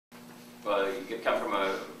Well, you come from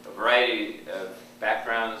a variety of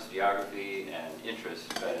backgrounds, geography, and interests,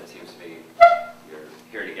 but it seems to me you're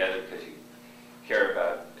here together because you care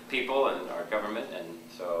about people and our government, and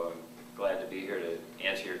so I'm glad to be here to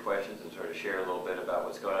answer your questions and sort of share a little bit about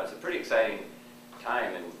what's going on. It's a pretty exciting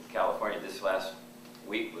time in California. This last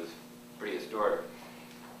week was pretty historic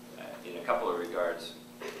in a couple of regards.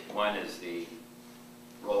 One is the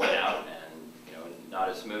rolling out, and not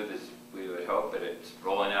as smooth as we would hope, but it's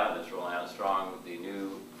rolling out, and it's rolling out strong, the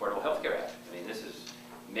new Affordable Health Care Act. I mean, this is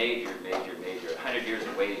major, major, major, 100 years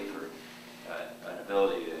of waiting for an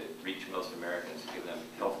ability to reach most Americans, to give them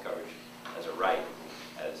health coverage as a right,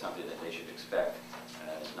 as something that they should expect,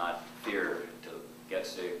 not fear to get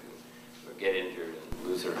sick or get injured and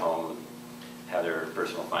lose their home and have their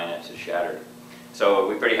personal finances shattered. So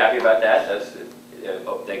we're pretty happy about that.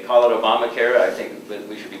 They call it Obamacare. I think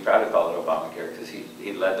we should be proud to call it Obamacare because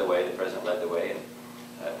he led the way, the president led the way,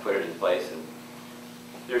 and put it in place. And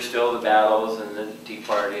there's still the battles and the Tea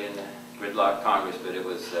Party and the gridlock Congress, but it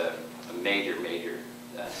was a major, major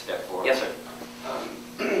step forward. Yes, sir.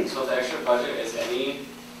 So the extra budget, is any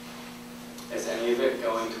of it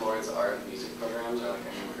going towards art and music programs or like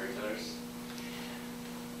extracurriculars?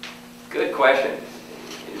 Good question.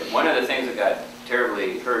 One of the things that got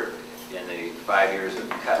terribly hurt in the 5 years of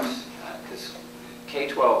cuts, because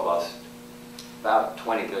K-12 lost about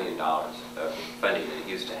 $20 billion of funding that it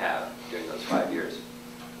used to have during those 5 years.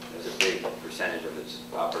 It was a big percentage of its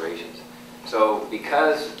operations. So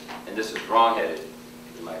because, and this was wrong-headed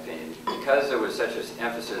in my opinion, because there was such an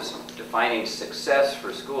emphasis defining success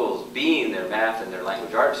for schools being their math and their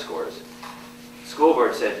language arts scores, school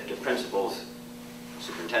board said to principals,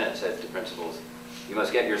 superintendent said to principals, you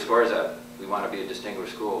must get your scores up. We want to be a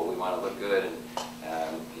distinguished school. We want to look good,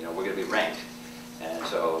 and we're going to be ranked. And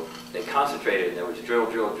so they concentrated, and there was drill,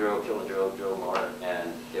 drill, drill, drill more,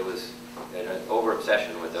 and it was an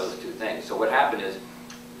over-obsession with those two things. So what happened is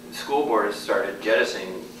the school boards started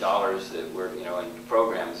jettisoning dollars that were, in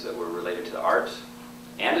programs that were related to the arts,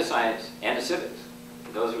 and to science, and to civics.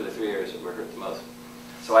 Those were the 3 areas that were hurt the most.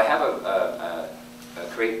 So I have a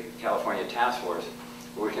Create California task force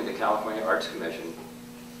working with the California Arts Commission.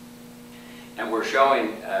 And we're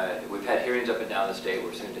showing, we've had hearings up and down the state,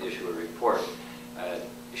 we're soon to issue a report,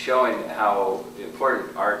 showing how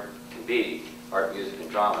important art can be, art, music,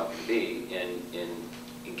 and drama can be in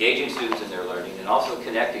engaging students in their learning and also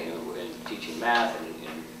connecting and teaching math and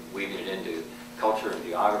weaving it into culture and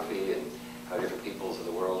geography and how different peoples of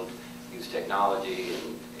the world use technology.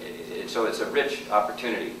 And so it's a rich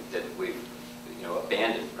opportunity that we've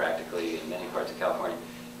abandoned practically in many parts of California.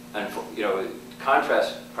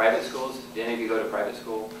 Contrast private schools. Did any of you go to private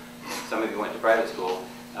school? Some of you went to private school.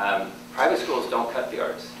 Private schools don't cut the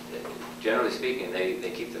arts. Generally speaking,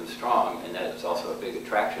 they keep them strong, and that's also a big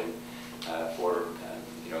attraction for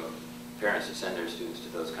parents to send their students to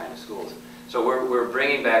those kind of schools. So we're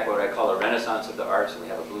bringing back what I call a renaissance of the arts, and we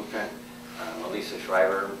have a blueprint. Melissa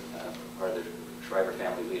Shriver, part of the Shriver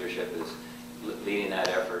family leadership, is leading that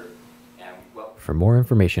effort. And, well, for more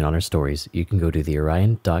information on our stories, you can go to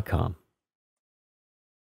theorion.com.